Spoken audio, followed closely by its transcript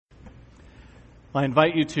I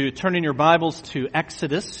invite you to turn in your Bibles to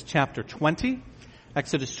Exodus chapter 20.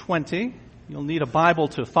 Exodus 20. You'll need a Bible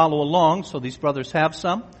to follow along, so these brothers have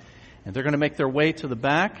some. And they're going to make their way to the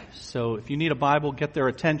back. So if you need a Bible, get their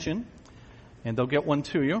attention, and they'll get one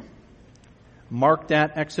to you. Mark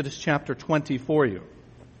that Exodus chapter 20 for you.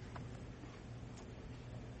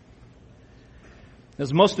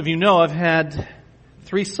 As most of you know, I've had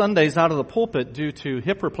 3 Sundays out of the pulpit due to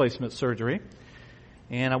hip replacement surgery.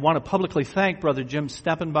 And I want to publicly thank Brother Jim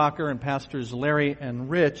Steppenbacher and Pastors Larry and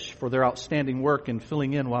Rich for their outstanding work in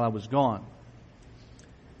filling in while I was gone.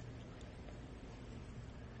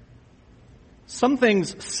 Some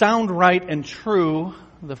things sound right and true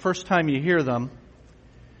the first time you hear them,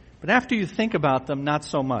 but after you think about them, not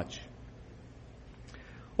so much.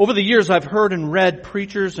 Over the years, I've heard and read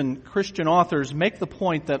preachers and Christian authors make the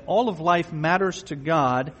point that all of life matters to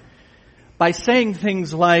God by saying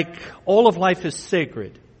things like, all of life is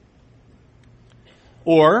sacred.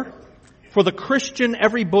 Or, for the Christian,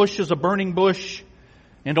 every bush is a burning bush,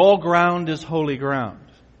 and all ground is holy ground.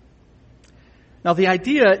 Now, the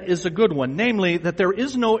idea is a good one, namely that there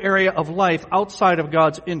is no area of life outside of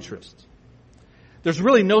God's interest. There's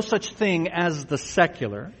really no such thing as the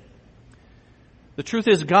secular. The truth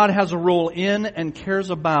is, God has a role in and cares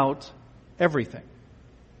about everything.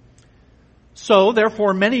 So,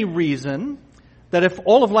 therefore, many reason that if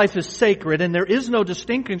all of life is sacred and there is no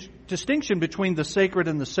distinction between the sacred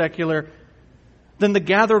and the secular, then the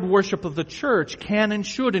gathered worship of the church can and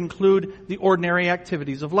should include the ordinary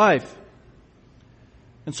activities of life.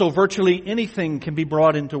 And so virtually anything can be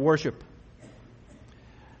brought into worship.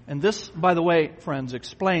 And this, by the way, friends,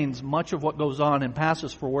 explains much of what goes on and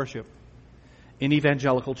passes for worship in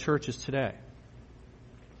evangelical churches today.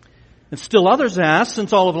 And still others ask,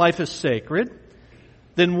 since all of life is sacred,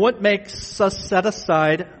 then what makes us set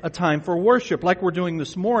aside a time for worship like we're doing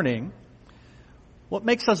this morning? What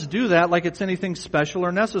makes us do that like it's anything special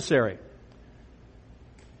or necessary?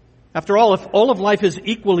 After all, if all of life is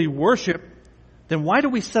equally worship, then why do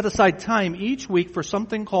we set aside time each week for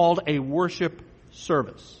something called a worship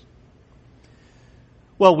service?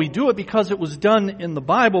 Well, we do it because it was done in the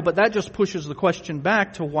Bible, but that just pushes the question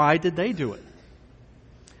back to why did they do it?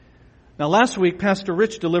 Now, last week, Pastor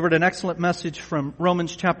Rich delivered an excellent message from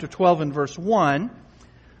Romans chapter 12 and verse 1,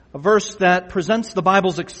 a verse that presents the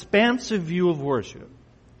Bible's expansive view of worship.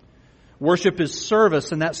 Worship is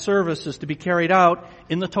service, and that service is to be carried out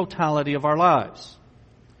in the totality of our lives.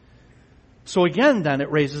 So again, then,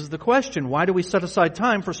 it raises the question, why do we set aside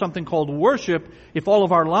time for something called worship if all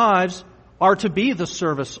of our lives are to be the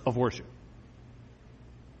service of worship?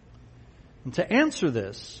 And to answer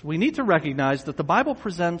this, we need to recognize that the Bible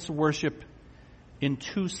presents worship in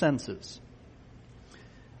 2 senses.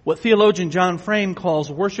 What theologian John Frame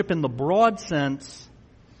calls worship in the broad sense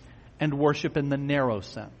and worship in the narrow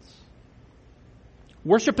sense.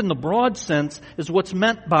 Worship in the broad sense is what's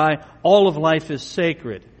meant by all of life is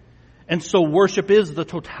sacred. And so worship is the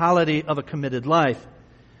totality of a committed life.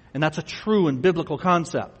 And that's a true and biblical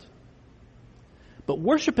concept. But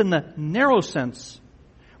worship in the narrow sense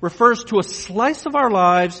refers to a slice of our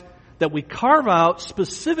lives that we carve out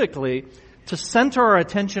specifically to center our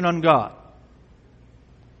attention on God.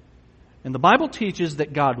 And the Bible teaches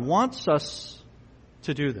that God wants us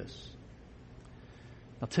to do this.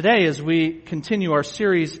 Now today, as we continue our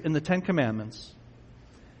series in the 10 Commandments,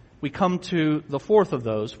 we come to the 4th of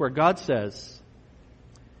those where God says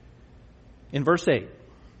in verse 8,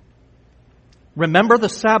 "Remember the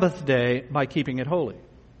Sabbath day by keeping it holy.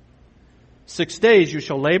 6 days you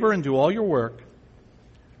shall labor and do all your work,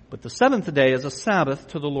 but the 7th day is a Sabbath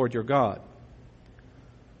to the Lord your God.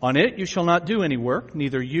 On it you shall not do any work,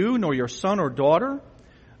 neither you nor your son or daughter,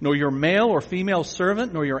 nor your male or female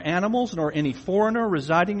servant, nor your animals, nor any foreigner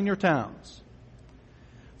residing in your towns.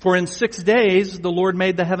 For in 6 days the Lord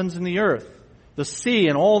made the heavens and the earth, the sea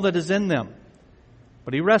and all that is in them,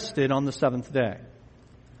 but He rested on the 7th day.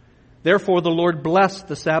 Therefore the Lord blessed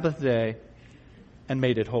the Sabbath day and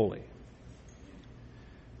made it holy."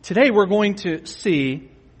 Today we're going to see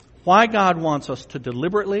why God wants us to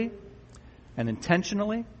deliberately and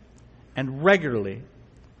intentionally and regularly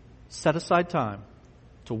set aside time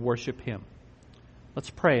to worship Him. Let's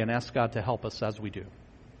pray and ask God to help us as we do.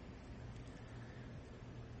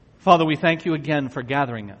 Father, we thank You again for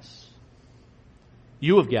gathering us.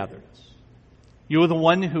 You have gathered us. You are the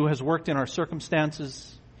one who has worked in our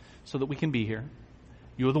circumstances so that we can be here.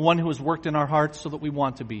 You are the one who has worked in our hearts so that we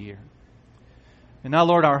want to be here. And now,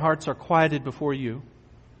 Lord, our hearts are quieted before You.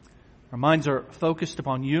 Our minds are focused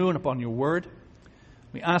upon You and upon Your Word.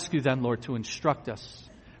 We ask You then, Lord, to instruct us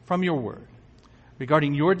from Your Word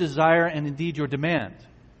regarding Your desire and indeed Your demand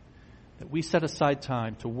that we set aside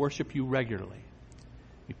time to worship you regularly.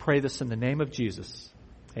 We pray this in the name of Jesus.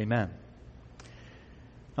 Amen.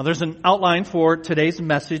 Now there's an outline for today's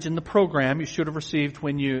message in the program you should have received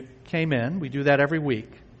when you came in. We do that every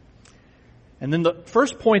week. And then the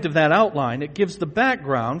first point of that outline, it gives the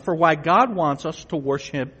background for why God wants us to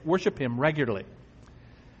worship Him regularly.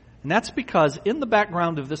 And that's because in the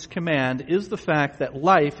background of this command is the fact that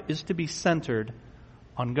life is to be centered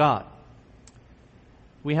on God.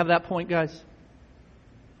 We have that point, guys,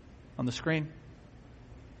 on the screen?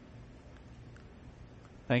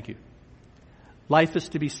 Thank you. Life is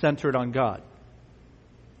to be centered on God.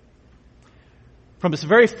 From its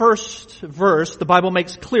very first verse, the Bible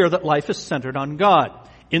makes clear that life is centered on God.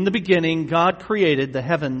 In the beginning, God created the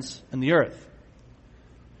heavens and the earth.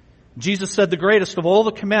 Jesus said the greatest of all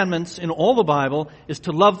the commandments in all the Bible is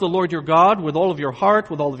to love the Lord your God with all of your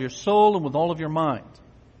heart, with all of your soul, and with all of your mind.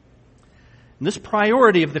 And this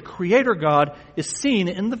priority of the Creator God is seen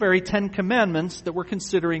in the very 10 commandments that we're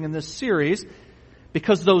considering in this series,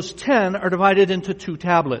 because those 10 are divided into 2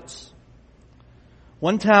 tablets.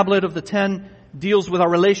 One tablet of the 10 deals with our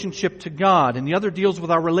relationship to God, and the other deals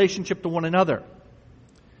with our relationship to one another.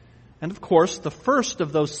 And of course, the first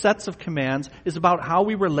of those sets of commands is about how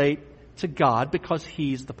we relate to God, because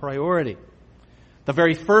He's the priority. The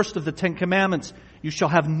very first of the 10 commandments, you shall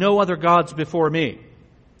have no other gods before me.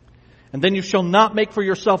 And then you shall not make for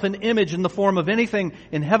yourself an image in the form of anything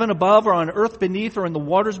in heaven above or on earth beneath or in the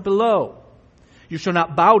waters below. You shall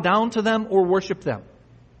not bow down to them or worship them.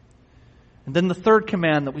 And then the third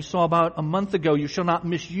command that we saw about a month ago, you shall not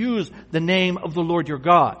misuse the name of the Lord your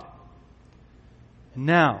God. And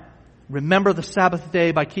now, remember the Sabbath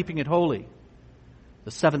day by keeping it holy.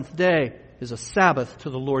 The seventh day is a Sabbath to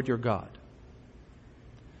the Lord your God.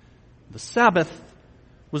 The Sabbath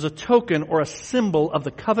was a token or a symbol of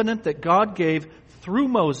the covenant that God gave through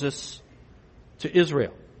Moses to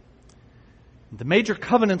Israel. The major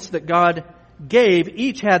covenants that God gave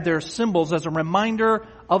each had their symbols as a reminder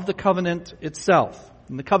of the covenant itself.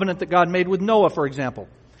 In the covenant that God made with Noah, for example,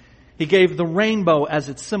 He gave the rainbow as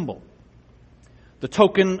its symbol. The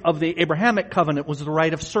token of the Abrahamic covenant was the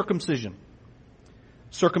rite of circumcision.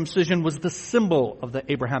 Circumcision was the symbol of the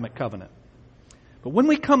Abrahamic covenant. But when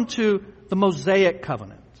we come to the Mosaic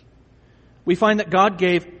covenant, we find that God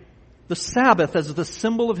gave the Sabbath as the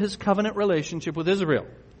symbol of His covenant relationship with Israel.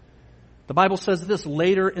 The Bible says this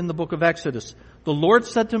later in the book of Exodus. The Lord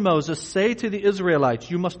said to Moses, say to the Israelites,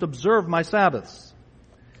 you must observe my Sabbaths.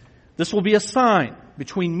 This will be a sign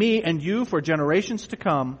between me and you for generations to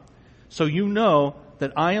come, so you know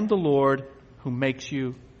that I am the Lord who makes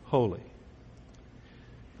you holy.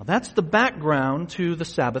 Now that's the background to the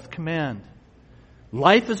Sabbath command.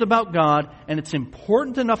 Life is about God, and it's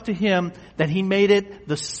important enough to Him that He made it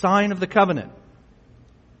the sign of the covenant.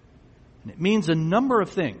 And it means a number of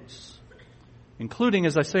things, including,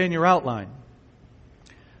 as I say in your outline,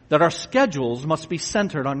 that our schedules must be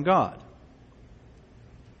centered on God.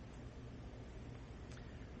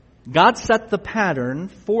 God set the pattern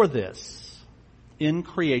for this in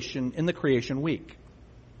the creation week.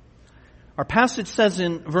 Our passage says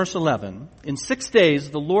in verse 11, in 6 days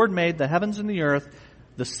the Lord made the heavens and the earth,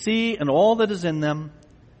 the sea and all that is in them,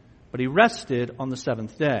 but He rested on the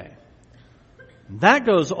seventh day. And that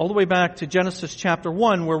goes all the way back to Genesis chapter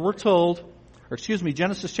 1, where we're told,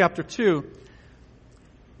 Genesis chapter 2,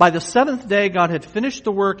 by the seventh day God had finished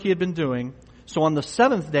the work He had been doing, so on the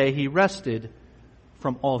seventh day He rested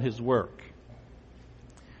from all His work.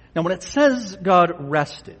 Now when it says God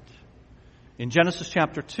rested, in Genesis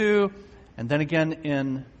chapter 2, and then again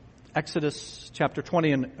in Exodus chapter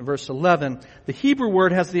 20 and verse 11, the Hebrew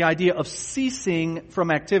word has the idea of ceasing from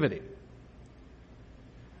activity.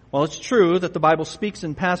 While it's true that the Bible speaks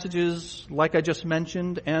in passages like I just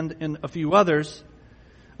mentioned and in a few others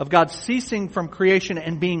of God ceasing from creation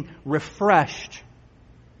and being refreshed,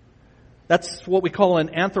 that's what we call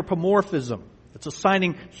an anthropomorphism. It's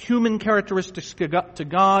assigning human characteristics to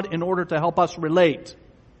God in order to help us relate.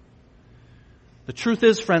 The truth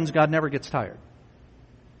is, friends, God never gets tired.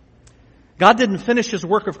 God didn't finish His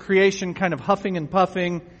work of creation kind of huffing and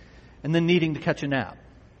puffing and then needing to catch a nap.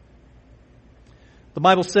 The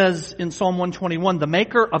Bible says in Psalm 121, the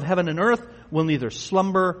Maker of heaven and earth will neither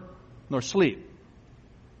slumber nor sleep.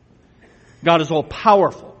 God is all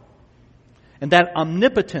powerful. And that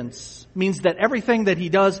omnipotence means that everything that He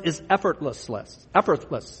does is effortless.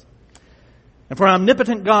 And for an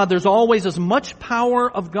omnipotent God, there's always as much power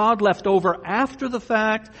of God left over after the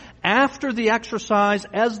fact, after the exercise,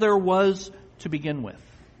 as there was to begin with.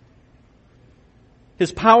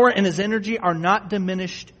 His power and His energy are not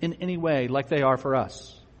diminished in any way like they are for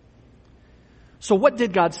us. So what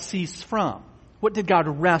did God cease from? What did God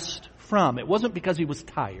rest from? It wasn't because he was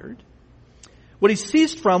tired. What he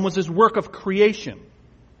ceased from was his work of creation.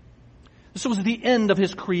 This was the end of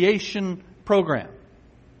his creation program.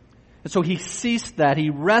 And so he ceased that. He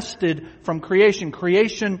rested from creation.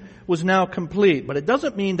 Creation was now complete. But it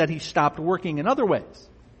doesn't mean that he stopped working in other ways.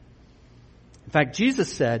 In fact,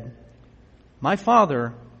 Jesus said, "My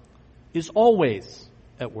Father is always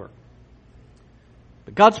at work."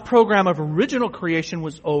 But God's program of original creation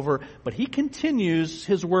was over, but he continues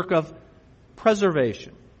his work of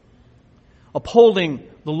preservation, upholding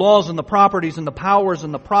the laws and the properties and the powers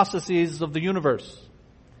and the processes of the universe.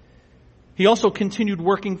 He also continued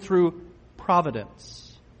working through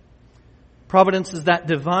providence. Providence is that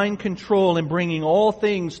divine control in bringing all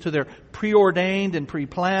things to their preordained and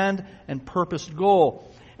preplanned and purposed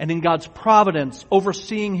goal. And in God's providence,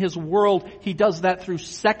 overseeing his world, he does that through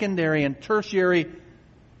secondary and tertiary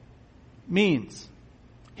means.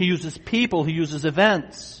 He uses people, he uses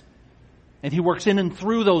events, and he works in and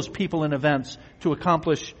through those people and events to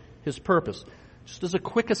accomplish his purpose. Just as a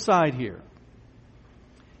quick aside here,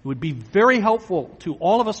 it would be very helpful to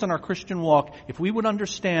all of us in our Christian walk if we would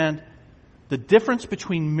understand the difference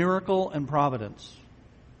between miracle and providence.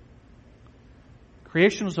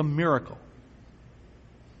 Creation was a miracle.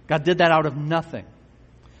 God did that out of nothing.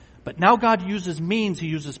 But now God uses means, he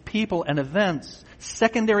uses people and events,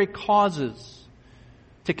 secondary causes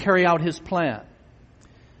to carry out his plan.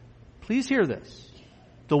 Please hear this.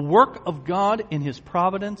 The work of God in his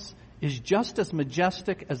providence is just as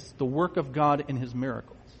majestic as the work of God in his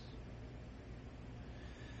miracles.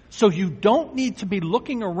 So you don't need to be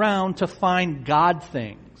looking around to find God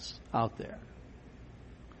things out there.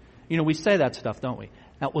 You know, we say that stuff, don't we?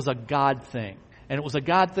 That was a God thing. And it was a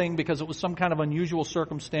God thing because it was some kind of unusual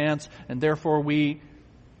circumstance, and therefore we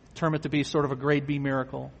term it to be sort of a grade B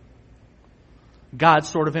miracle. God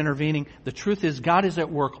sort of intervening. The truth is, God is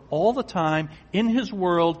at work all the time in his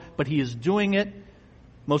world, but he is doing it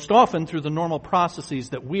most often through the normal processes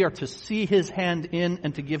that we are to see his hand in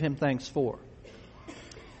and to give him thanks for.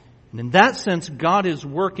 And in that sense, God is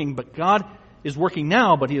working, but God is working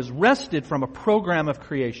now, but he has rested from a program of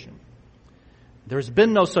creation. There's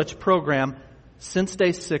been no such program since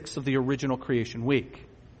day 6 of the original creation week.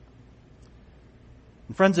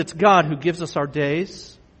 And friends, it's God who gives us our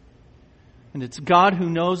days, and it's God who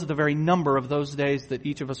knows the very number of those days that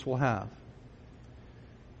each of us will have.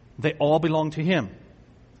 They all belong to him.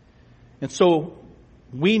 And so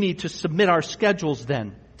we need to submit our schedules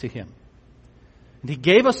then to him. And he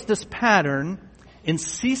gave us this pattern in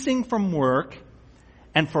ceasing from work,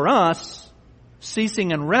 and for us,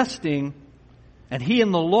 ceasing and resting, and he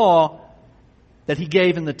in the law that he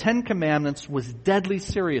gave in the 10 Commandments was deadly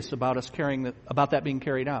serious about us about that being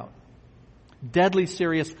carried out. Deadly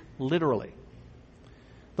serious, literally.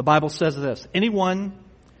 The Bible says this: anyone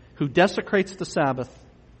who desecrates the Sabbath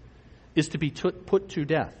is to be put to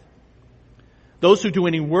death. Those who do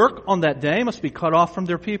any work on that day must be cut off from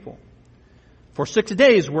their people. For 6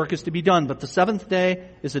 days work is to be done, but the 7th day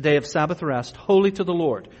is a day of Sabbath rest, holy to the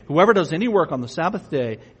Lord. Whoever does any work on the Sabbath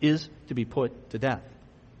day is to be put to death.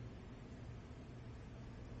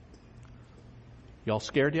 Y'all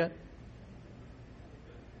scared yet?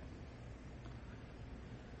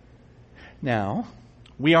 Now,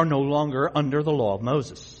 we are no longer under the law of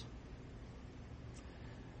Moses,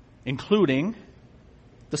 including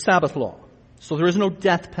the Sabbath law. So there is no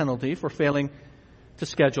death penalty for failing to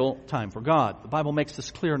schedule time for God. The Bible makes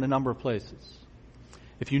this clear in a number of places.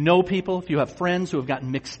 If you know people, if you have friends who have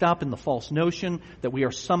gotten mixed up in the false notion that we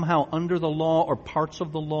are somehow under the law or parts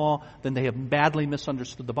of the law, then they have badly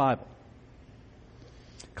misunderstood the Bible.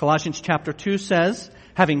 Colossians chapter 2 says,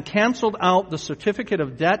 having canceled out the certificate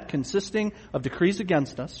of debt consisting of decrees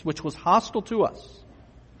against us, which was hostile to us,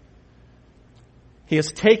 he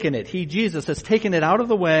has taken it, Jesus, has taken it out of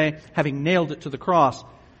the way, having nailed it to the cross.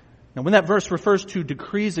 Now, when that verse refers to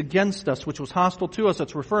decrees against us, which was hostile to us,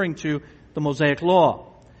 that's referring to the Mosaic law.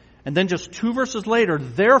 And then just 2 verses later,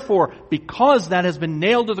 therefore, because that has been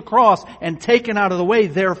nailed to the cross and taken out of the way,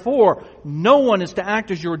 therefore, no one is to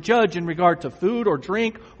act as your judge in regard to food or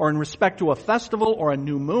drink or in respect to a festival or a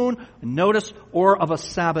new moon, notice, or of a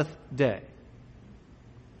Sabbath day.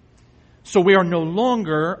 So we are no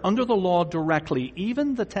longer under the law directly,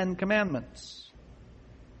 even the 10 Commandments.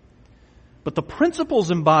 But the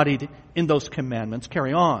principles embodied in those commandments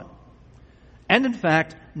carry on. And in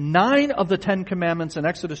fact, 9 of the 10 Commandments in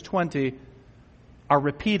Exodus 20 are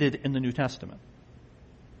repeated in the New Testament.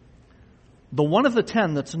 The one of the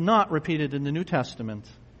 10 that's not repeated in the New Testament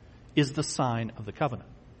is the sign of the covenant,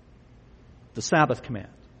 the Sabbath command.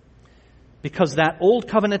 because that old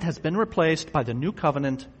covenant has been replaced by the new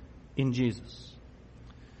covenant in Jesus.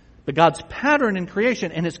 But God's pattern in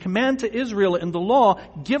creation and His command to Israel in the law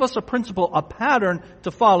give us a principle, a pattern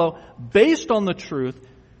to follow based on the truth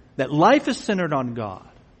that life is centered on God.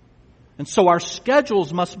 And so our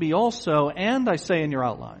schedules must be also, and I say in your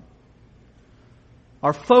outline,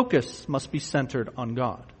 our focus must be centered on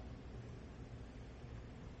God.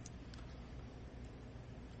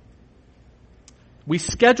 We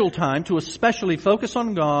schedule time to especially focus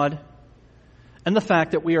on God and the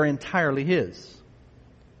fact that we are entirely His.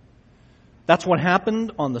 That's what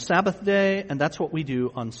happened on the Sabbath day, and that's what we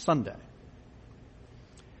do on Sunday.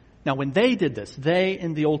 Now, when they did this, they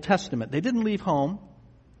in the Old Testament, they didn't leave home.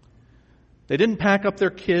 They didn't pack up their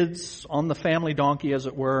kids on the family donkey, as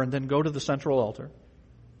it were, and then go to the central altar.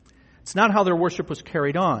 It's not how their worship was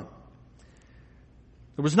carried on.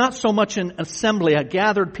 There was not so much an assembly, a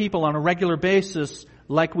gathered people on a regular basis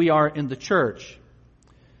like we are in the church.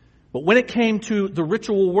 But when it came to the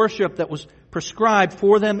ritual worship that was prescribed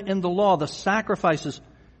for them in the law, the sacrifices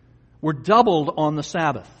were doubled on the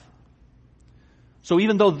Sabbath. So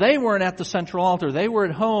even though they weren't at the central altar, they were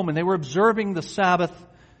at home and they were observing the Sabbath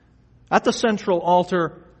at the central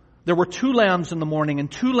altar. There were 2 lambs in the morning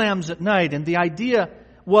and 2 lambs at night. And the idea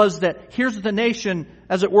was that here's the nation,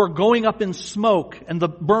 as it were, going up in smoke, and the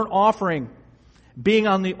burnt offering being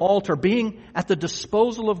on the altar, being at the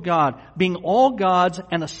disposal of God, being all God's,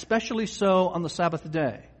 and especially so on the Sabbath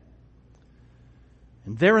day.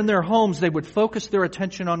 And there in their homes, they would focus their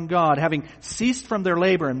attention on God, having ceased from their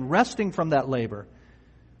labor and resting from that labor.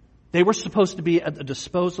 They were supposed to be at the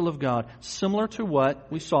disposal of God, similar to what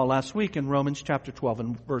we saw last week in Romans chapter 12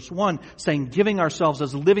 and verse 1, saying, giving ourselves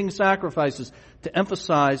as living sacrifices. To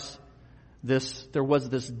emphasize this, there was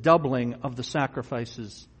this doubling of the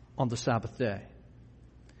sacrifices on the Sabbath day.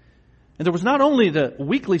 And there was not only the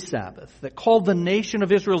weekly Sabbath that called the nation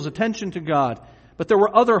of Israel's attention to God, but there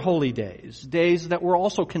were other holy days, days that were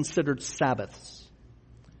also considered Sabbaths.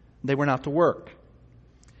 They were not to work.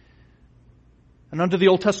 And under the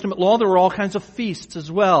Old Testament law, there were all kinds of feasts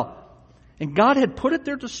as well. And God had put at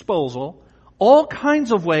their disposal all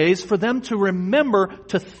kinds of ways for them to remember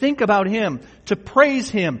to think about Him, to praise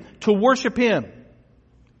Him, to worship Him.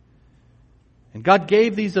 And God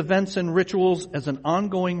gave these events and rituals as an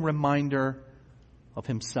ongoing reminder of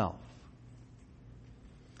Himself.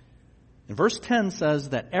 And verse 10 says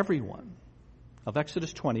that everyone, of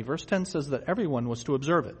Exodus 20, verse 10 says that everyone was to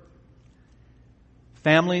observe it.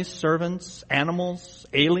 Families, servants, animals,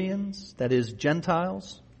 aliens, that is,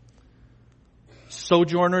 Gentiles,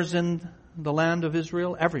 sojourners in the land of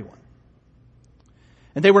Israel, everyone.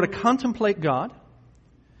 And they were to contemplate God.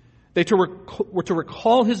 They were to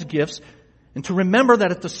recall His gifts and to remember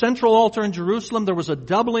that at the central altar in Jerusalem there was a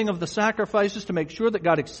doubling of the sacrifices to make sure that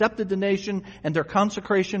God accepted the nation and their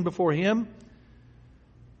consecration before Him.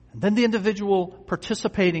 And then the individual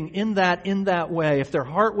participating in that way, if their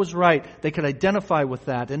heart was right, they could identify with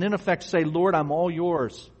that and in effect say, Lord, I'm all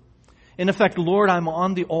yours. In effect, Lord, I'm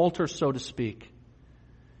on the altar, so to speak.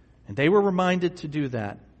 And they were reminded to do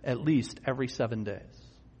that at least every 7 days.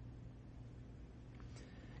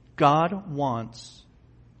 God wants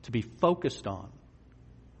to be focused on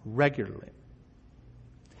regularly.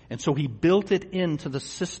 And so He built it into the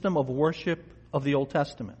system of worship of the Old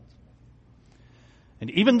Testament. And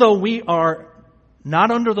even though we are not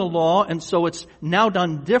under the law, and so it's now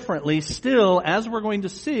done differently, still, as we're going to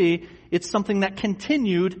see, it's something that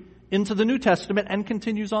continued into the New Testament and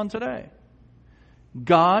continues on today.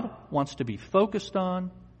 God wants to be focused on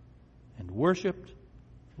and worshiped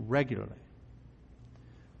regularly.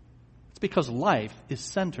 It's because life is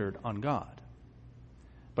centered on God.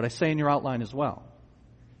 But I say in your outline as well,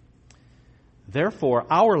 therefore,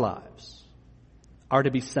 our lives are to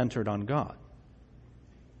be centered on God.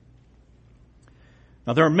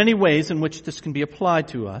 Now, there are many ways in which this can be applied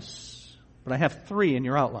to us, but I have 3 in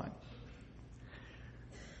your outline.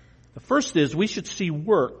 The first is we should see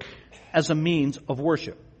work as a means of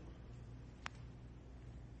worship.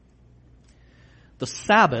 The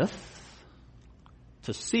Sabbath,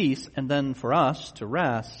 to cease, and then for us to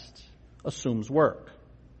rest, assumes work.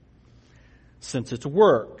 Since it's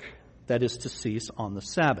work that is to cease on the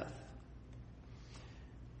Sabbath.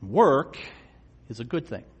 Work is a good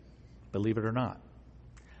thing, believe it or not.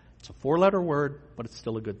 It's a 4-letter word, but it's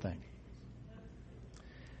still a good thing.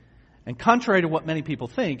 And contrary to what many people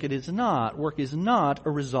think, it is not. Work is not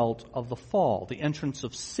a result of the fall, the entrance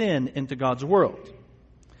of sin into God's world.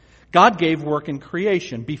 God gave work in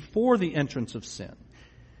creation before the entrance of sin.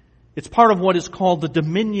 It's part of what is called the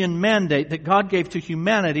dominion mandate that God gave to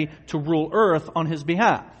humanity to rule earth on His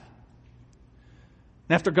behalf.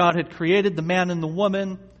 And after God had created the man and the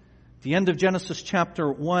woman, at the end of Genesis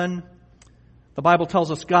chapter 1, the Bible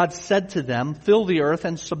tells us God said to them, "Fill the earth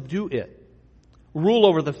and subdue it. Rule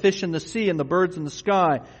over the fish in the sea and the birds in the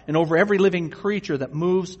sky and over every living creature that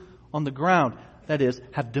moves on the ground." That is,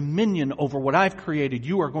 have dominion over what I've created.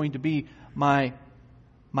 You are going to be my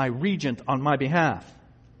regent on my behalf.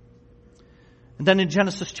 And then in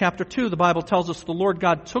Genesis chapter 2, the Bible tells us the Lord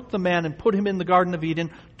God took the man and put him in the Garden of Eden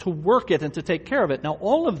to work it and to take care of it. Now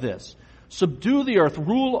all of this, subdue the earth,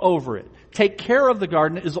 rule over it, take care of the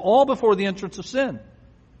garden, is all before the entrance of sin.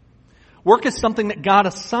 Work is something that God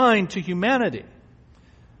assigned to humanity.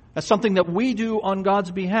 That's something that we do on God's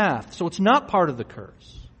behalf. So it's not part of the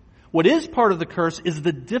curse. What is part of the curse is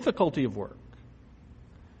the difficulty of work.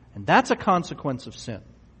 And that's a consequence of sin.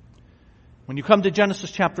 When you come to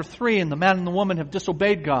Genesis chapter 3 and the man and the woman have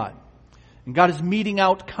disobeyed God, and God is meting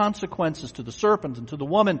out consequences to the serpent and to the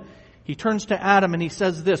woman, He turns to Adam and He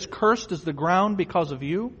says this, "Cursed is the ground because of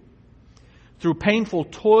you. Through painful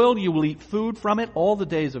toil you will eat food from it all the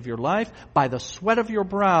days of your life. By the sweat of your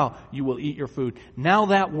brow you will eat your food." Now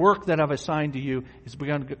that work that I've assigned to you is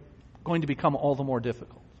going to become all the more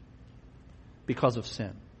difficult because of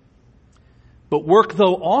sin. But work,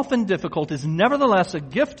 though often difficult, is nevertheless a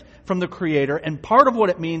gift from the Creator and part of what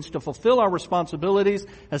it means to fulfill our responsibilities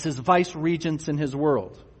as His vice-regents in His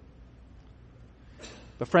world.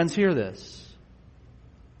 But friends, hear this.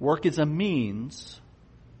 Work is a means,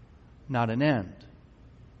 not an end.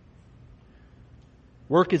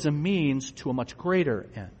 Work is a means to a much greater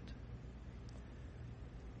end.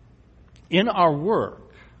 In our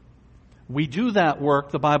work, we do that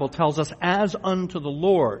work, the Bible tells us, as unto the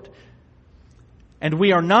Lord. And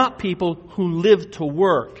we are not people who live to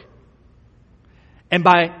work. And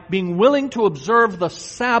by being willing to observe the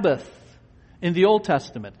Sabbath in the Old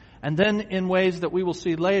Testament, and then in ways that we will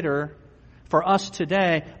see later for us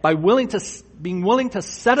today, by being willing to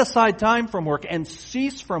set aside time from work and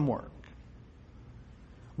cease from work,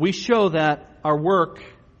 we show that our work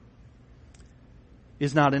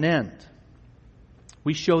is not an end.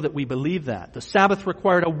 We show that we believe that. The Sabbath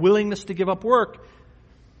required a willingness to give up work.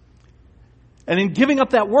 And in giving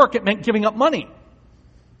up that work, it meant giving up money.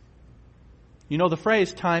 You know the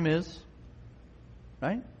phrase, time is,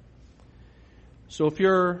 right? So if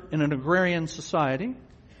you're in an agrarian society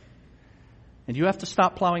and you have to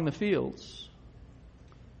stop plowing the fields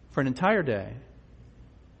for an entire day,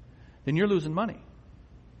 then you're losing money.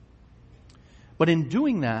 But in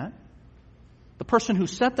doing that, the person who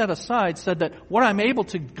set that aside said that what I'm able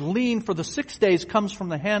to glean for the 6 days comes from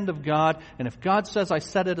the hand of God, and if God says I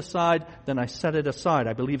set it aside, then I set it aside.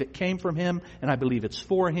 I believe it came from Him, and I believe it's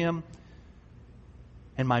for Him.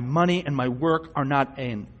 And my money and my work are not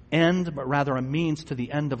an end, but rather a means to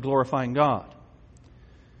the end of glorifying God.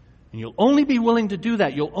 And you'll only be willing to do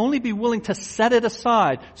that. You'll only be willing to set it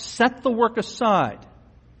aside, set the work aside,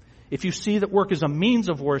 if you see that work is a means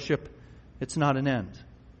of worship, it's not an end.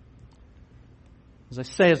 As I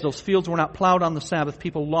say, as those fields were not plowed on the Sabbath,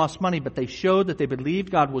 people lost money, but they showed that they believed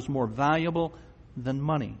God was more valuable than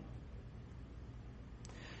money.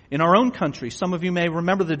 In our own country, some of you may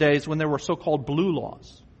remember the days when there were so-called blue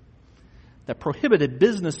laws that prohibited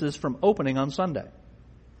businesses from opening on Sunday.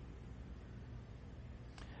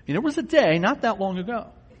 And there was a day, not that long ago,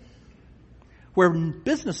 where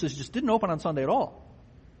businesses just didn't open on Sunday at all.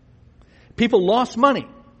 People lost money.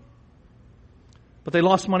 But they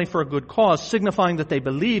lost money for a good cause, signifying that they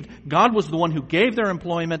believed God was the one who gave their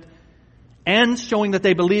employment and showing that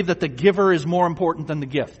they believed that the giver is more important than the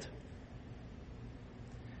gift.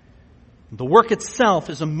 The work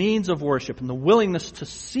itself is a means of worship, and the willingness to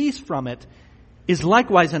cease from it is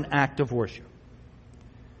likewise an act of worship.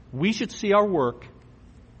 We should see our work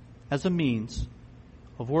as a means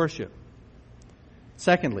of worship.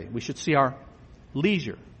 Secondly, we should see our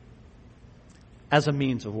leisure as a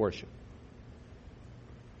means of worship.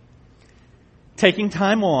 Taking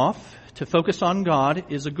time off to focus on God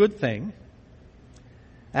is a good thing,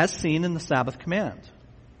 as seen in the Sabbath command.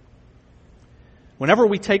 Whenever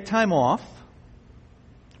we take time off,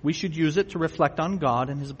 we should use it to reflect on God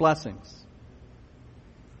and His blessings.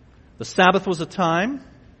 The Sabbath was a time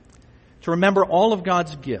to remember all of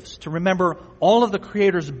God's gifts, to remember all of the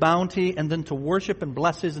Creator's bounty, and then to worship and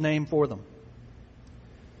bless His name for them.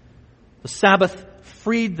 The Sabbath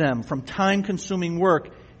freed them from time-consuming work.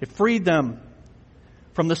 It freed them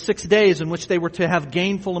from the 6 days in which they were to have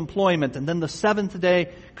gainful employment. And then the seventh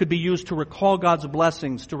day could be used to recall God's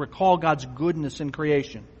blessings, to recall God's goodness in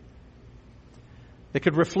creation. They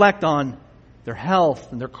could reflect on their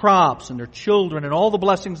health and their crops and their children and all the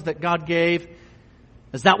blessings that God gave.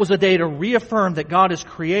 as that was a day to reaffirm that God is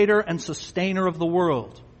creator and sustainer of the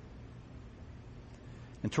world.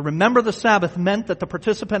 And to remember the Sabbath meant that the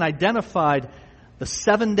participant identified the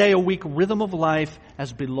 7-day-a-week rhythm of life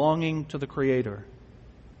as belonging to the Creator.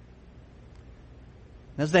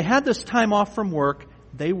 As they had this time off from work,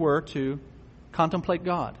 they were to contemplate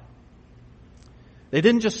God. They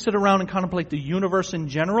didn't just sit around and contemplate the universe in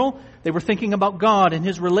general. They were thinking about God and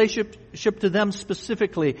His relationship to them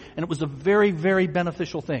specifically, and it was a very, very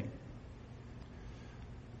beneficial thing.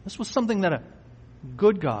 This was something that a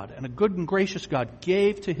good God and a good and gracious God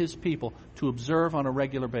gave to His people to observe on a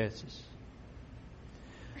regular basis.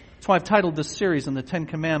 That's why I've titled this series in the Ten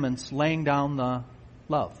Commandments, Laying Down the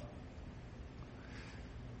Love.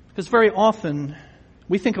 Because very often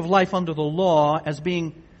we think of life under the law as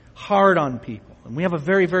being hard on people. And we have a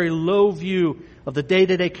very, very low view of the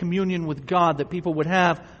day-to-day communion with God that people would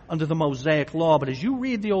have under the Mosaic law. But as you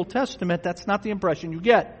read the Old Testament, that's not the impression you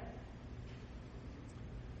get.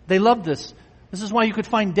 They loved this. This is why you could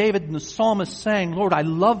find David and the psalmist saying, Lord, I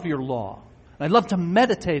love your law. I love to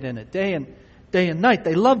meditate in it day and night.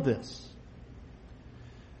 They love this.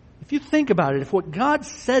 If you think about it, if what God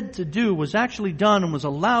said to do was actually done and was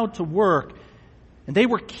allowed to work, and they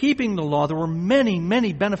were keeping the law, there were many,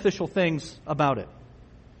 many beneficial things about it.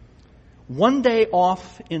 1 day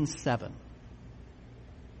off in 7.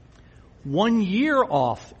 1 year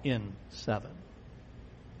off in 7.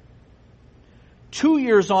 2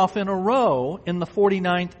 years off in a row in the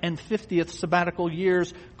 49th and 50th sabbatical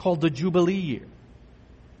years called the Jubilee year.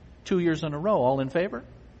 2 years in a row. All in favor?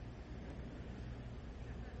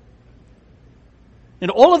 And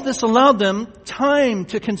all of this allowed them time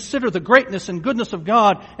to consider the greatness and goodness of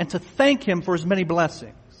God and to thank Him for His many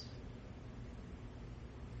blessings.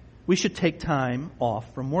 We should take time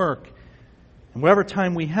off from work. And whatever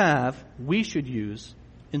time we have, we should use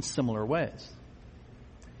in similar ways.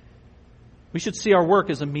 We should see our work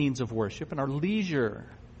as a means of worship and our leisure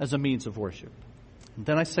as a means of worship. And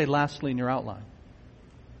then I say lastly in your outline,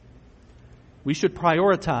 we should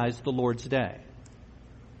prioritize the Lord's Day.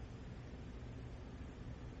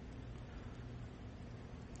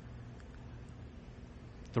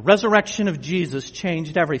 The resurrection of Jesus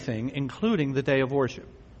changed everything, including the day of worship.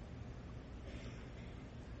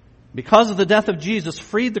 Because of the death of Jesus,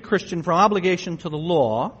 freed the Christian from obligation to the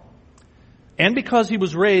law, and because He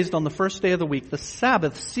was raised on the first day of the week, the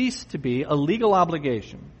Sabbath ceased to be a legal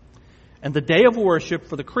obligation. And the day of worship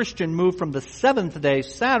for the Christian moved from the 7th day,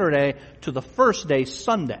 Saturday, to the first day,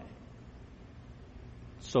 Sunday.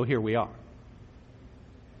 So here we are.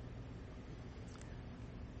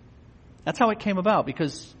 That's how it came about,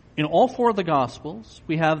 because in all 4 of the Gospels,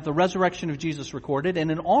 we have the resurrection of Jesus recorded,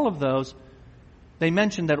 and in all of those, they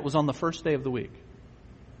mentioned that it was on the first day of the week.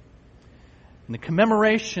 In the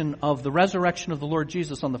commemoration of the resurrection of the Lord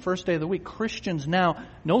Jesus on the first day of the week, Christians now,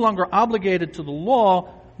 no longer obligated to the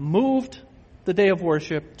law, moved the day of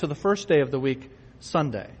worship to the first day of the week,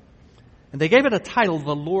 Sunday. And they gave it a title,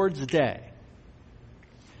 the Lord's Day.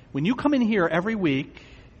 When you come in here every week,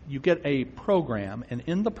 you get a program, and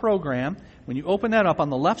in the program, when you open that up on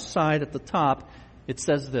the left side at the top, it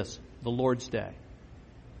says this, the Lord's Day.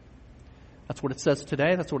 That's what it says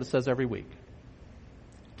today. That's what it says every week.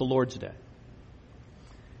 The Lord's Day.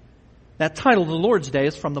 That title, the Lord's Day,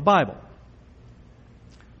 is from the Bible.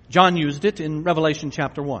 John used it in Revelation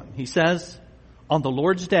chapter 1. He says, on the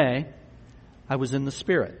Lord's Day, I was in the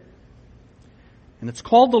Spirit. And it's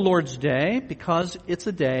called the Lord's Day because it's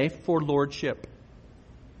a day for lordship.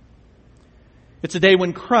 It's a day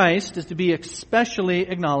when Christ is to be especially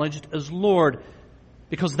acknowledged as Lord,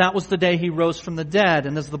 because that was the day He rose from the dead.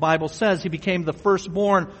 And as the Bible says, He became the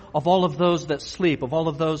firstborn of all of those that sleep, of all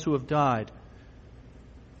of those who have died.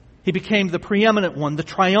 He became the preeminent one, the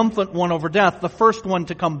triumphant one over death, the first one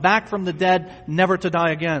to come back from the dead, never to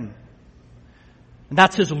die again. And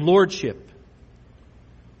that's His lordship.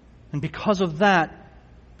 And because of that,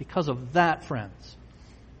 friends,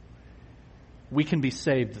 we can be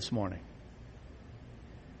saved this morning.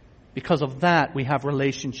 Because of that, we have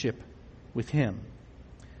relationship with Him.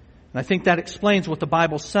 And I think that explains what the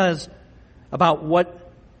Bible says about what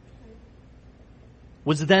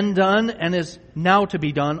was then done and is now to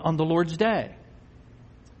be done on the Lord's Day.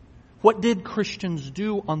 What did Christians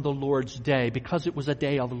do on the Lord's Day because it was a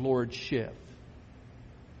day of lordship?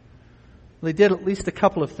 They did at least a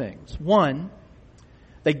couple of things. One,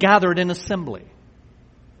 they gathered in assembly.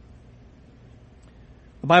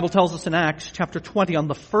 The Bible tells us in Acts chapter 20, on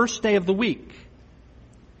the first day of the week,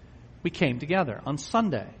 we came together. On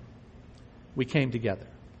Sunday, we came together.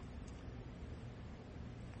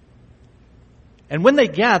 And when they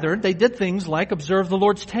gathered, they did things like observe the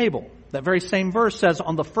Lord's table. That very same verse says,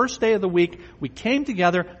 on the first day of the week, we came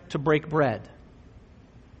together to break bread.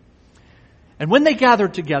 And when they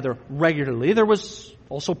gathered together regularly, there was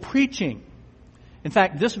also preaching. In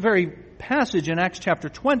fact, this very passage in Acts chapter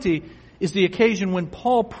 20 is the occasion when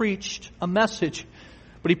Paul preached a message.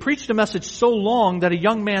 But he preached a message so long that a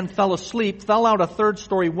young man fell asleep, fell out a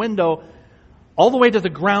third-story window all the way to the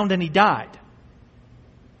ground, and he died. The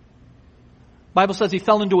Bible says he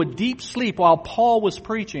fell into a deep sleep while Paul was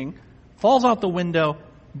preaching, falls out the window,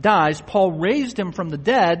 dies. Paul raised him from the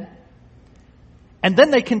dead, and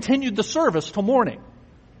then they continued the service till morning.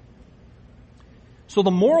 So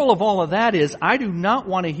the moral of all of that is, I do not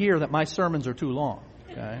want to hear that my sermons are too long.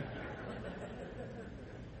 Okay?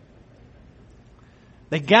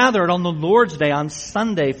 They gathered on the Lord's Day, on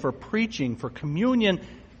Sunday, for preaching, for communion.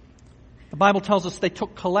 The Bible tells us they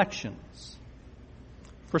took collections.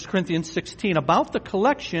 1 Corinthians 16, about the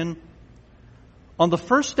collection, on the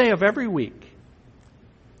first day of every week,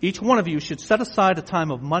 each one of you should set aside a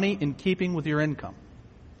time of money in keeping with your income.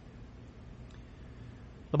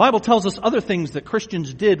 The Bible tells us other things that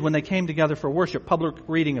Christians did when they came together for worship: public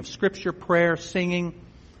reading of Scripture, prayer, singing,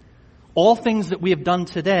 all things that we have done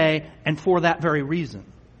today, and for that very reason.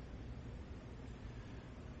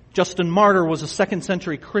 Justin Martyr was a second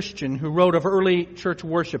century Christian who wrote of early church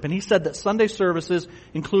worship, and he said that Sunday services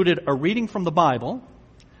included a reading from the Bible,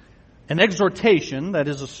 an exhortation, that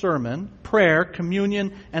is a sermon, prayer,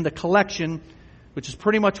 communion, and a collection, which is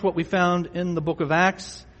pretty much what we found in the book of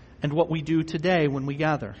Acts and what we do today when we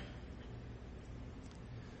gather.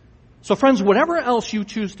 So friends, whatever else you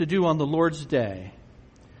choose to do on the Lord's Day,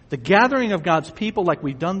 the gathering of God's people like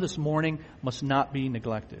we've done this morning must not be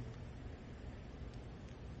neglected.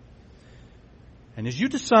 And as you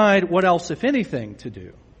decide what else, if anything, to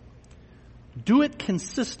do it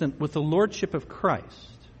consistent with the Lordship of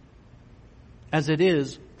Christ, as it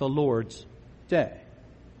is the Lord's Day.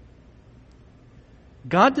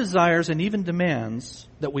 God desires and even demands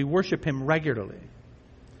that we worship Him regularly.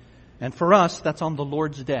 And for us, that's on the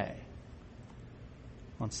Lord's Day,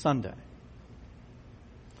 on Sunday.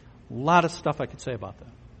 A lot of stuff I could say about that.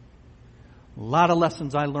 A lot of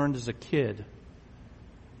lessons I learned as a kid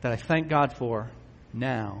that I thank God for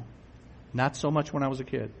now, not so much when I was a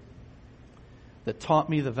kid, that taught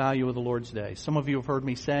me the value of the Lord's Day. Some of you have heard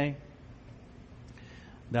me say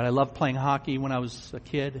that I loved playing hockey when I was a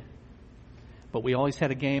kid, but we always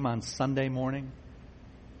had a game on Sunday morning.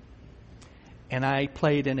 And I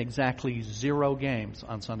played in exactly 0 games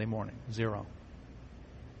on Sunday morning. 0.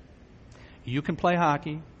 You can play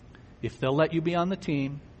hockey if they'll let you be on the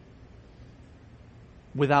team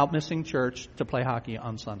without missing church to play hockey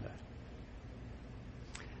on Sunday.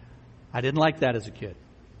 I didn't like that as a kid.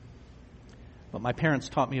 But my parents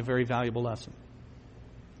taught me a very valuable lesson.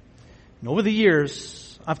 And over the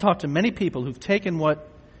years, I've talked to many people who've taken what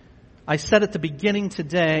I said at the beginning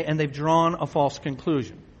today and they've drawn a false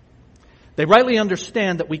conclusion. They rightly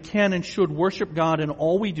understand that we can and should worship God in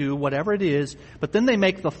all we do, whatever it is, but then they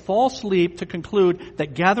make the false leap to conclude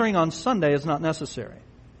that gathering on Sunday is not necessary.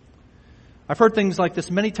 I've heard things like this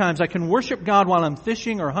many times. I can worship God while I'm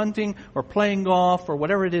fishing or hunting or playing golf or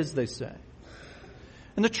whatever it is they say.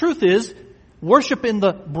 And the truth is, worship in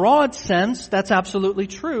the broad sense, that's absolutely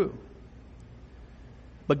true.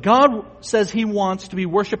 But God says He wants to be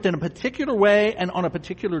worshiped in a particular way and on a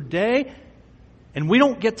particular day, and we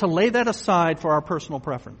don't get to lay that aside for our personal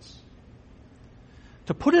preference.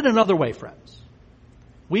 To put it another way, friends,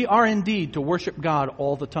 we are indeed to worship God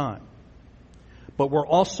all the time, but we're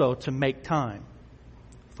also to make time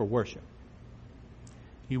for worship.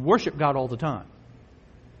 You worship God all the time,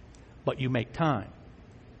 but you make time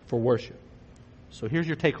for worship. So here's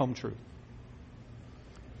your take-home truth.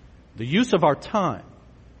 The use of our time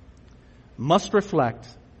must reflect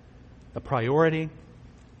the priority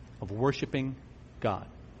of worshiping God.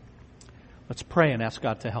 Let's pray and ask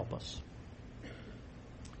God to help us.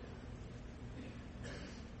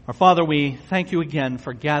 Our Father, we thank you again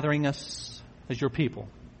for gathering us as your people.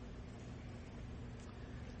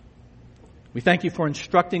 We thank you for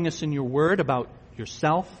instructing us in your word about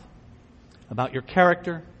yourself, about your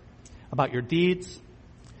character, about your deeds,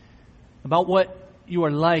 about what you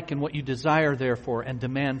are like and what you desire, therefore, and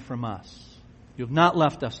demand from us. You have not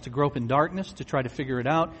left us to grope in darkness to try to figure it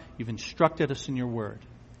out. You've instructed us in your word.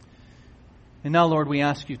 And now, Lord, we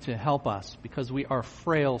ask you to help us because we are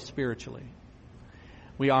frail spiritually.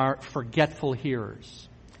 We are forgetful hearers.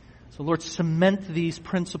 So, Lord, cement these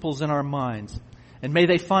principles in our minds, and may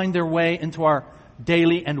they find their way into our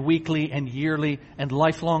daily and weekly and yearly and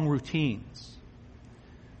lifelong routines.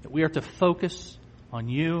 That we are to focus on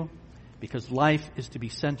you because life is to be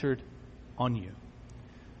centered on you.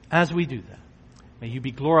 as we do that, may you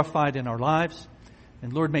be glorified in our lives.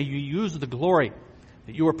 And Lord, may you use the glory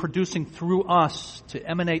that you are producing through us to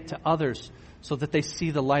emanate to others so that they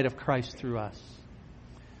see the light of Christ through us.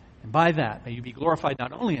 And by that, may you be glorified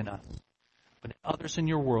not only in us, but in others in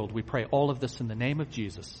your world. We pray all of this in the name of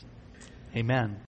Jesus. Amen.